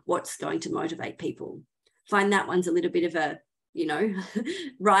strategy, what's going to motivate people. Find that one's a little bit of a,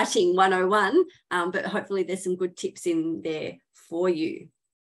 writing 101, but hopefully there's some good tips in there for you.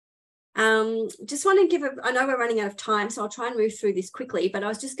 Just want to give I know we're running out of time, so I'll try and move through this quickly, but I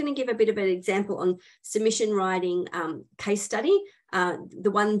was just going to give a bit of an example on submission writing case study.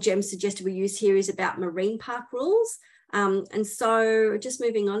 The one Jem suggested we use here is about marine park rules. And so just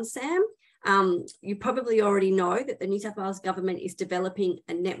moving on, Sam, you probably already know that the New South Wales government is developing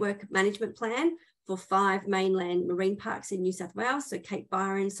a network management plan for 5 mainland marine parks in New South Wales, so Cape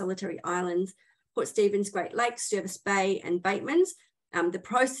Byron, Solitary Islands, Port Stephens, Great Lakes, Jervis Bay and Batemans.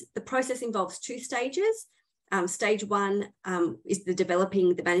 The process involves 2 stages. Stage 1 is the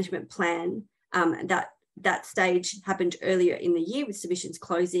developing the management plan. That stage happened earlier in the year with submissions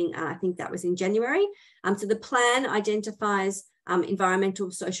closing, I think that was in January. So the plan identifies environmental,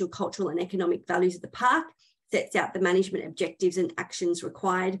 social, cultural and economic values of the park, sets out the management objectives and actions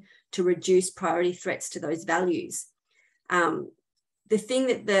required to reduce priority threats to those values. The thing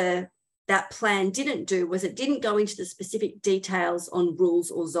that that plan didn't do was it didn't go into the specific details on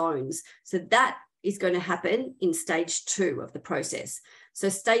rules or zones. So that is going to happen in stage 2 of the process. So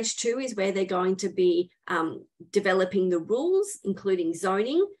stage 2 is where they're going to be developing the rules, including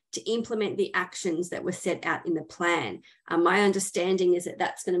zoning, to implement the actions that were set out in the plan. My understanding is that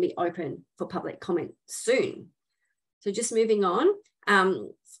that's going to be open for public comment soon. So just moving on.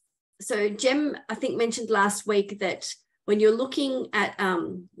 So Jem, I think, mentioned last week that when you're looking at,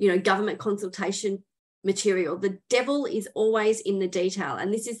 government consultation material, the devil is always in the detail.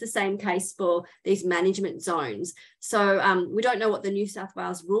 And this is the same case for these management zones. So we don't know what the New South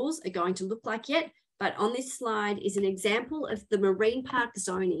Wales rules are going to look like yet, but on this slide is an example of the marine park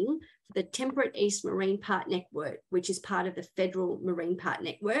zoning for the Temperate East Marine Park Network, which is part of the Federal Marine Park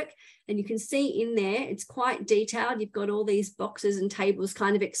Network. And you can see in there, it's quite detailed. You've got all these boxes and tables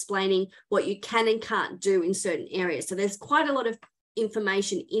kind of explaining what you can and can't do in certain areas. So there's quite a lot of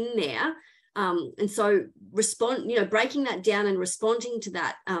information in there. And so breaking that down and responding to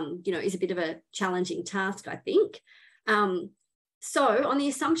that, is a bit of a challenging task, I think. So on the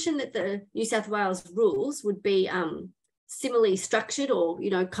assumption that the New South Wales rules would be similarly structured or,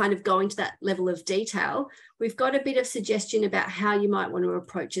 kind of going to that level of detail, we've got a bit of suggestion about how you might want to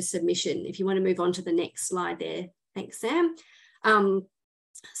approach a submission. If you want to move on to the next slide there. Thanks, Sam.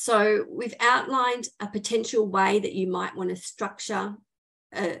 So we've outlined a potential way that you might want to structure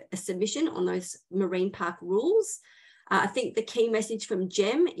a submission on those marine park rules. I think the key message from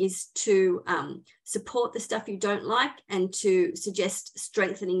Gem is to support the stuff you don't like and to suggest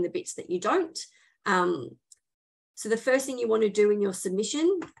strengthening the bits that you don't. So the first thing you want to do in your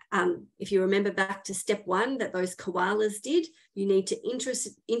submission, if you remember back to step 1 that those koalas did, you need to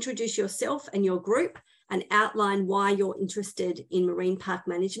introduce yourself and your group and outline why you're interested in marine park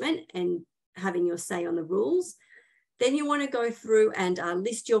management and having your say on the rules. Then you want to go through and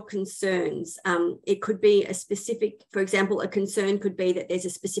list your concerns. It could be a specific, for example, a concern could be that there's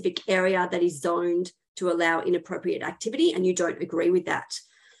a specific area that is zoned to allow inappropriate activity and you don't agree with that.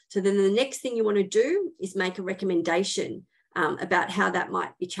 So then the next thing you want to do is make a recommendation about how that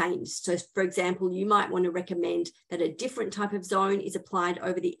might be changed. So for example, you might want to recommend that a different type of zone is applied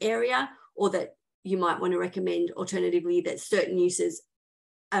over the area, or that you might want to recommend alternatively that certain uses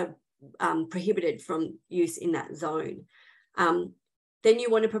are prohibited from use in that zone. Then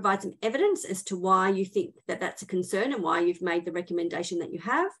you want to provide some evidence as to why you think that that's a concern and why you've made the recommendation that you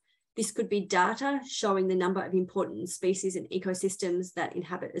have. This could be data showing the number of important species and ecosystems that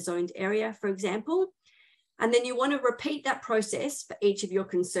inhabit a zoned area, for example. And then you want to repeat that process for each of your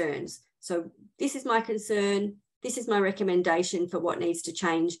concerns. So this is my concern. This is my recommendation for what needs to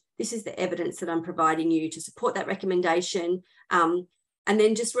change. This is the evidence that I'm providing you to support that recommendation. And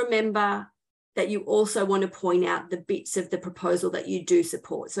then just remember that you also want to point out the bits of the proposal that you do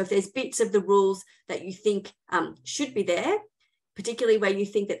support. So if there's bits of the rules that you think should be there, particularly where you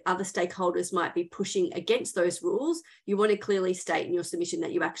think that other stakeholders might be pushing against those rules, you want to clearly state in your submission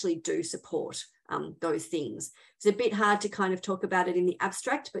that you actually do support those things. It's a bit hard to kind of talk about it in the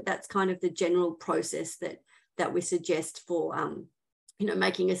abstract, but that's kind of the general process that we suggest for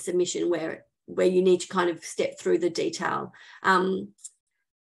making a submission where you need to kind of step through the detail.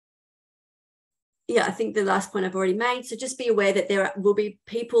 Yeah, I think the last point I've already made. So just be aware that there will be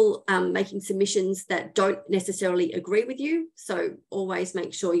people making submissions that don't necessarily agree with you. So always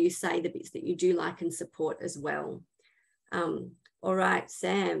make sure you say the bits that you do like and support as well. All right,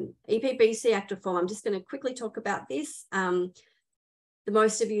 Sam, EPBC Act Reform. I'm just going to quickly talk about this. The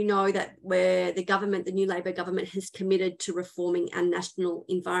most of you know that where the new Labor government has committed to reforming our national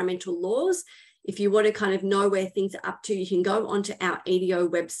environmental laws. If you want to kind of know where things are up to, you can go onto our EDO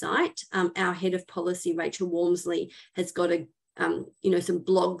website. Our head of policy, Rachel Walmsley, has got some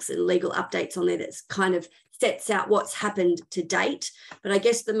blogs and legal updates on there that's kind of sets out what's happened to date. But I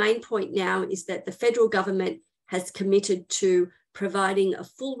guess the main point now is that the federal government has committed to providing a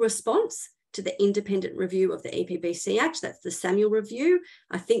full response to the independent review of the EPBC Act. That's the Samuel review.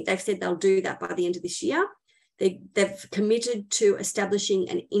 I think they've said they'll do that by the end of this year. They've committed to establishing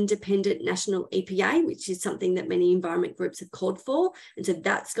an independent national EPA, which is something that many environment groups have called for. And so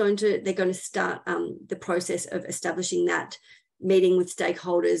they're going to start the process of establishing that, meeting with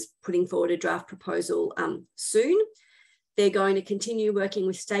stakeholders, putting forward a draft proposal soon. They're going to continue working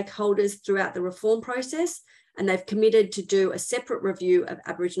with stakeholders throughout the reform process, and they've committed to do a separate review of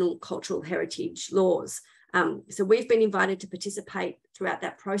Aboriginal cultural heritage laws. So we've been invited to participate throughout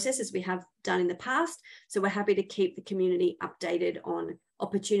that process as we have done in the past. So we're happy to keep the community updated on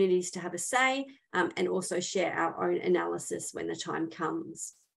opportunities to have a say and also share our own analysis when the time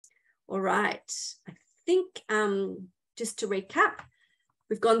comes. All right, I think just to recap,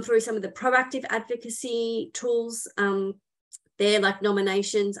 we've gone through some of the proactive advocacy tools there, like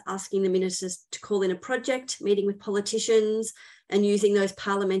nominations, asking the ministers to call in a project, meeting with politicians, and using those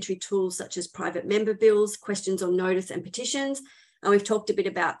parliamentary tools such as private member bills, questions on notice and petitions. And we've talked a bit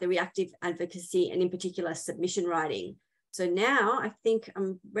about the reactive advocacy and in particular submission writing. So now I think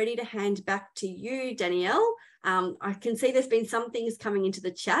I'm ready to hand back to you, Danielle. I can see there's been some things coming into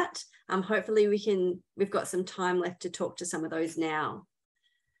the chat. Hopefully we've got some time left to talk to some of those now.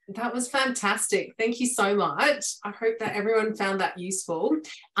 That was fantastic. Thank you so much. I hope that everyone found that useful.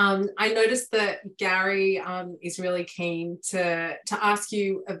 I noticed that Gary is really keen to ask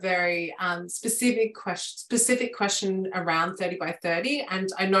you a very specific question around 30 by 30. And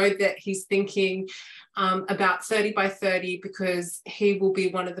I know that he's thinking about 30 by 30 because he will be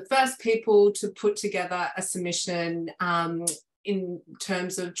one of the first people to put together a submission in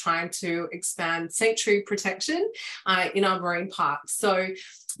terms of trying to expand sanctuary protection in our marine parks. So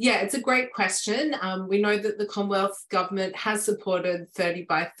yeah, it's a great question. We know that the Commonwealth Government has supported 30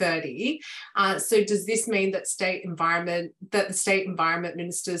 by 30. So does this mean that the state environment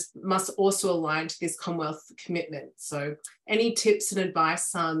ministers must also align to this Commonwealth commitment? So any tips and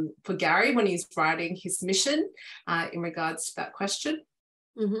advice for Gary when he's writing his submission in regards to that question?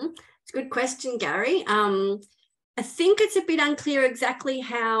 It's a good question, Gary. I think it's a bit unclear exactly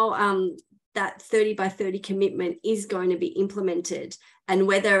how that 30 by 30 commitment is going to be implemented, and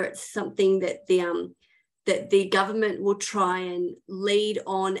whether it's something that the government will try and lead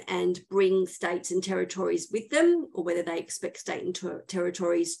on and bring states and territories with them, or whether they expect state and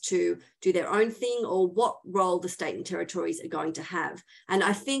territories to do their own thing, or what role the state and territories are going to have. And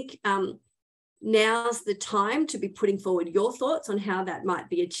I think now's the time to be putting forward your thoughts on how that might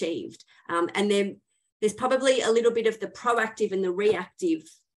be achieved. And then there's probably a little bit of the proactive and the reactive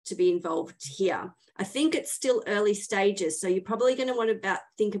to be involved here. I think it's still early stages, so you're probably going to want to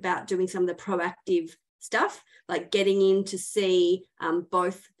think about doing some of the proactive stuff, like getting in to see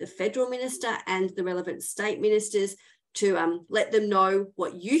both the federal minister and the relevant state ministers to let them know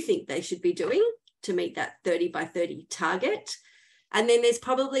what you think they should be doing to meet that 30 by 30 target. And then there's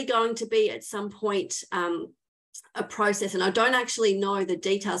probably going to be at some point a process, and I don't actually know the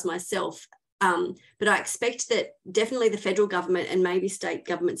details myself, but I expect that definitely the federal government and maybe state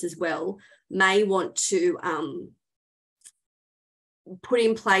governments as well may want to put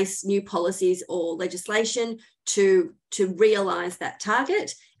in place new policies or legislation to realise that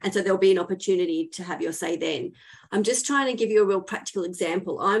target. And so there'll be an opportunity to have your say then. I'm just trying to give you a real practical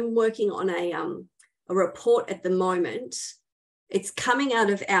example. I'm working on a report at the moment. It's coming out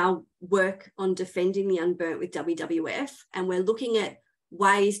of our work on defending the unburnt with WWF, and we're looking at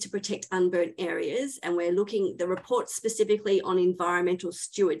ways to protect unburnt areas, and we're looking the report specifically on environmental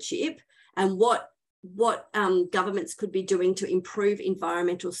stewardship and what governments could be doing to improve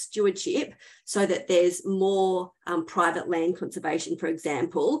environmental stewardship so that there's more private land conservation, for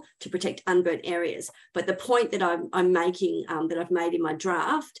example, to protect unburnt areas. But the point that I'm making, that I've made in my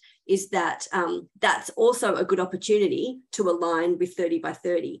draft, is that that's also a good opportunity to align with 30 by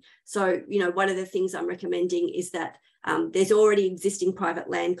 30. So, one of the things I'm recommending is that there's already existing private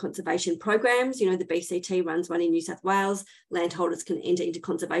land conservation programs. The BCT runs one in New South Wales. Landholders can enter into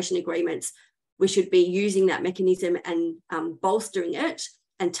conservation agreements. We should be using that mechanism and bolstering it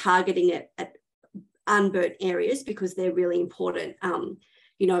and targeting it at unburnt areas, because they're really important,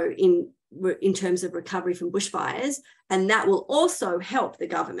 in terms of recovery from bushfires. And that will also help the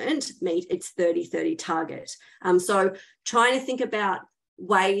government meet its 30-30 target. So trying to think about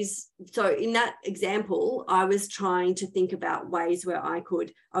ways. So in that example, I was trying to think about ways where I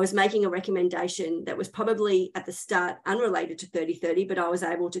was making a recommendation that was probably at the start unrelated to 30-30, but I was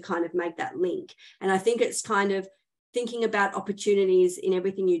able to kind of make that link. And I think it's kind of thinking about opportunities in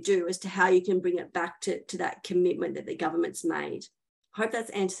everything you do as to how you can bring it back to that commitment that the government's made. I hope that's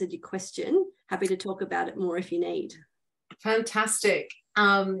answered your question. Happy to talk about it more if you need. Fantastic.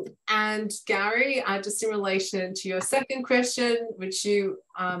 And Gary, just in relation to your second question, which you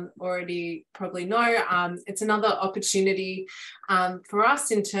already probably know, it's another opportunity for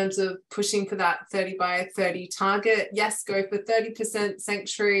us in terms of pushing for that 30 by 30 target. Yes, go for 30%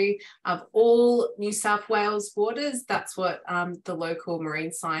 sanctuary of all New South Wales waters. That's what the local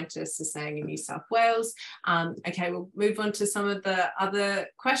marine scientists are saying in New South Wales. Okay, we'll move on to some of the other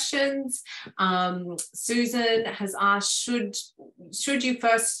questions. Susan has asked, should you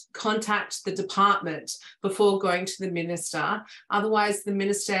first contact the department before going to the minister? Otherwise, the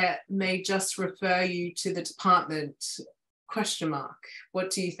minister may just refer you to the department, ?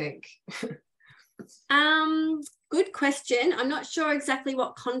 What do you think? Good question. I'm not sure exactly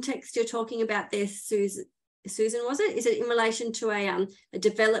what context you're talking about there, Susan. Was it? Is it in relation to a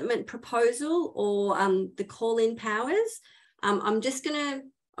development proposal or the call-in powers? I'm just going to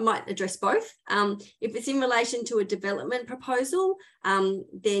I might address both. If it's in relation to a development proposal,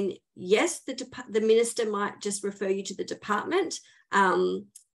 then yes, the minister might just refer you to the department,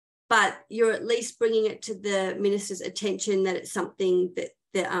 but you're at least bringing it to the minister's attention that it's something that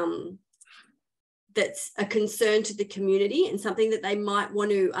that's a concern to the community and something that they might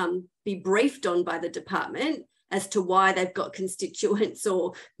want to be briefed on by the department as to why they've got constituents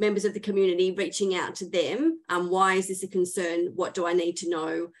or members of the community reaching out to them. Why is this a concern? What do I need to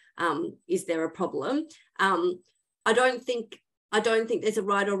know? Is there a problem? I don't think there's a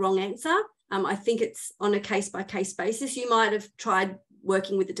right or wrong answer. I think it's on a case-by-case basis. You might have tried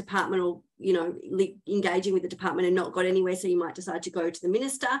working with the department or, engaging with the department and not got anywhere, so you might decide to go to the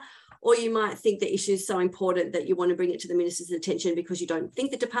minister. Or you might think the issue is so important that you want to bring it to the minister's attention because you don't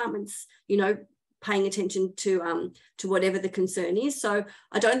think the department's, paying attention to whatever the concern is. So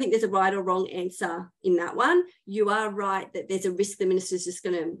I don't think there's a right or wrong answer in that one. You are right that there's a risk the minister's just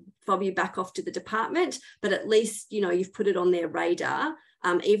going to fob you back off to the department, but at least, you've put it on their radar.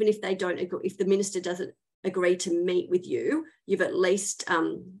 Even if they don't agree, if the minister doesn't agree to meet with you, you've at least,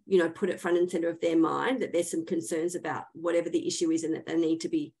 put it front and centre of their mind that there's some concerns about whatever the issue is and that they need to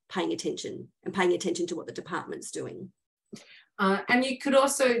be paying attention to what the department's doing. And you could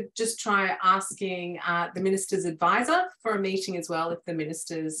also just try asking the minister's advisor for a meeting as well if the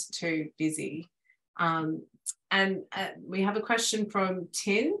minister's too busy. And we have a question from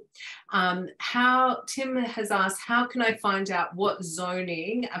Tim. Tim has asked, how can I find out what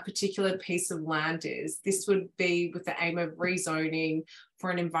zoning a particular piece of land is? This would be with the aim of rezoning for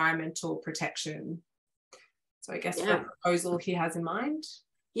an environmental protection. So I guess the proposal he has in mind.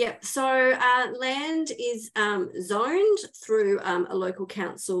 Yep, so land is zoned through a local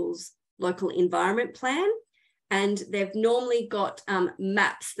council's local environment plan, and they've normally got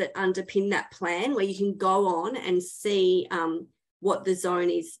maps that underpin that plan where you can go on and see what the zone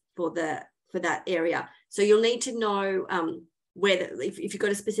is for that area. So you'll need to know if you've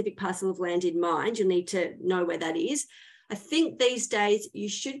got a specific parcel of land in mind, you'll need to know where that is. I think these days you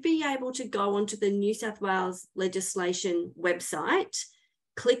should be able to go onto the New South Wales legislation website,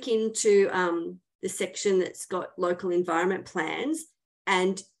 click into the section that's got local environment plans,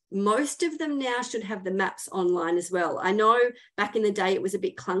 and most of them now should have the maps online as well. I know back in the day it was a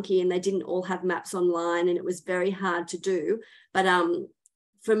bit clunky and they didn't all have maps online and it was very hard to do. But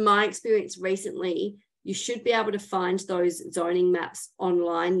from my experience recently, you should be able to find those zoning maps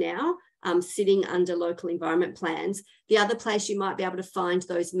online now, sitting under local environment plans. The other place you might be able to find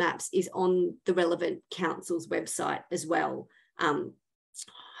those maps is on the relevant council's website as well.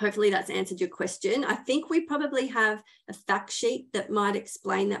 Hopefully that's answered your question. I think we probably have a fact sheet that might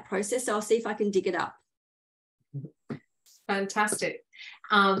explain that process. So I'll see if I can dig it up. Fantastic.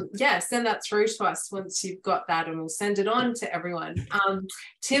 Send that through to us once you've got that and we'll send it on to everyone.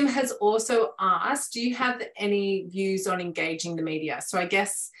 Tim has also asked, do you have any views on engaging the media? So I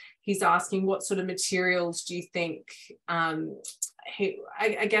guess he's asking what sort of materials do you think in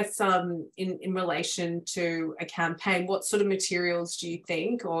relation to a campaign, what sort of materials do you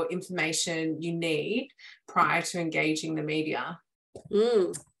think or information you need prior to engaging the media?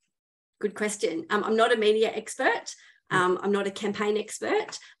 Good question. I'm not a media expert. I'm not a campaign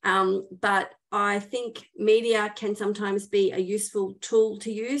expert, but I think media can sometimes be a useful tool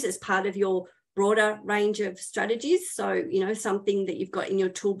to use as part of your broader range of strategies. So, something that you've got in your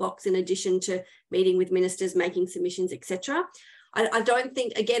toolbox in addition to meeting with ministers, making submissions, etc. I don't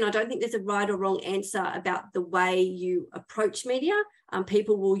think there's a right or wrong answer about the way you approach media.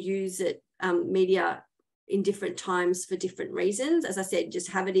 People will use media in different times for different reasons. As I said,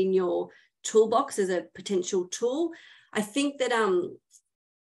 just have it in your toolbox as a potential tool. I think that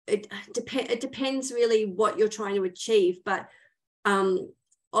it depends really what you're trying to achieve, but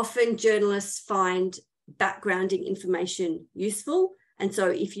often journalists find backgrounding information useful. And so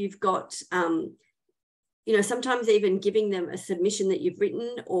if you've got sometimes even giving them a submission that you've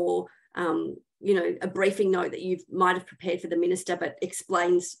written or, a briefing note that you might have prepared for the minister, but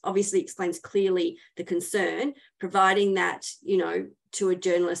obviously explains clearly the concern, providing that, to a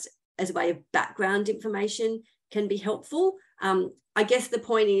journalist as a way of background information can be helpful. I guess the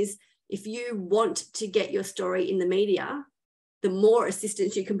point is, if you want to get your story in the media, the more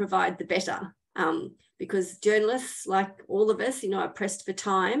assistance you can provide, the better. Because journalists, like all of us, are pressed for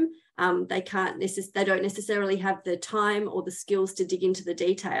time. They don't necessarily have the time or the skills to dig into the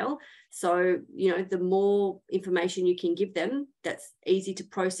detail. So, the more information you can give them that's easy to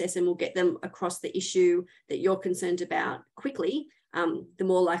process and will get them across the issue that you're concerned about quickly, the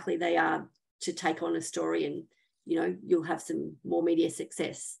more likely they are to take on a story and, you'll have some more media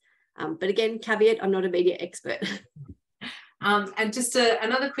success. But again, caveat, I'm not a media expert. And just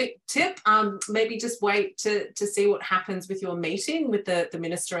another quick tip, maybe just wait to see what happens with your meeting with the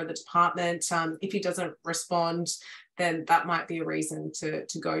minister of the department. If he doesn't respond, then that might be a reason to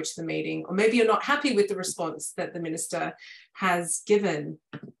go to the meeting. Or maybe you're not happy with the response that the minister has given.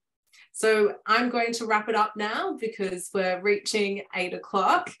 So I'm going to wrap it up now because we're reaching 8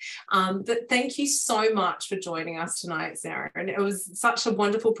 o'clock. But thank you so much for joining us tonight, Sarah. And it was such a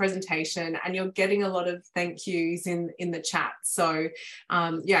wonderful presentation, and you're getting a lot of thank yous in the chat. So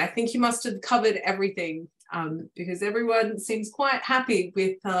yeah, I think you must have covered everything because everyone seems quite happy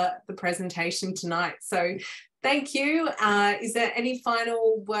with the presentation tonight. So thank you. Is there any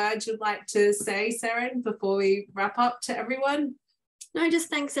final words you'd like to say, Sarah, before we wrap up to everyone? No, just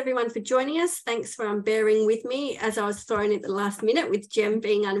thanks everyone for joining us. Thanks for bearing with me as I was thrown at the last minute with Jem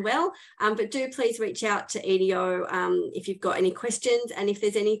being unwell. But do please reach out to EDO if you've got any questions. And if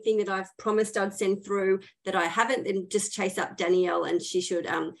there's anything that I've promised I'd send through that I haven't, then just chase up Danielle and she should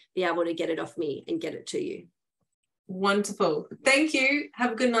be able to get it off me and get it to you. Wonderful. Thank you.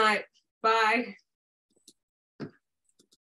 Have a good night. Bye.